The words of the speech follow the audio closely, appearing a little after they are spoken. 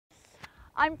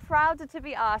I'm proud to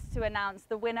be asked to announce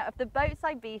the winner of the Boats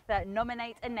Ibiza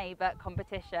Nominate a Neighbour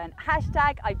competition,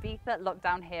 hashtag Ibiza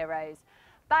Lockdown Heroes.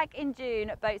 Back in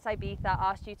June, Boats Ibiza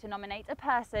asked you to nominate a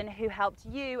person who helped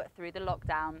you through the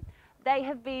lockdown. They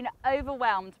have been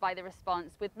overwhelmed by the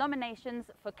response, with nominations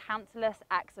for countless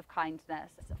acts of kindness,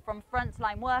 from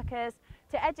frontline workers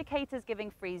to educators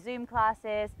giving free Zoom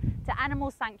classes, to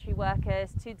animal sanctuary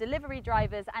workers, to delivery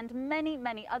drivers, and many,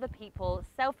 many other people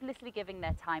selflessly giving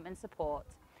their time and support.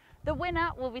 The winner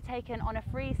will be taken on a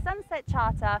free sunset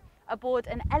charter aboard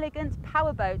an elegant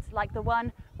powerboat like the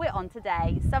one we're on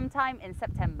today, sometime in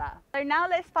September. So now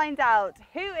let's find out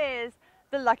who is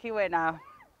the lucky winner.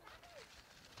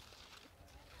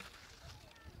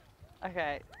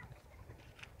 Okay.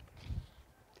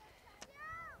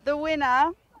 The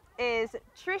winner is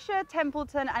Trisha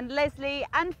Templeton and Leslie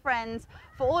and friends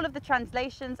for all of the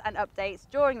translations and updates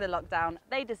during the lockdown.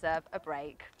 They deserve a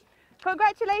break.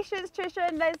 Congratulations, Trisha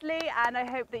and Leslie, and I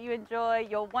hope that you enjoy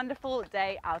your wonderful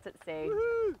day out at sea.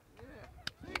 Woohoo!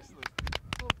 Yeah, excellent.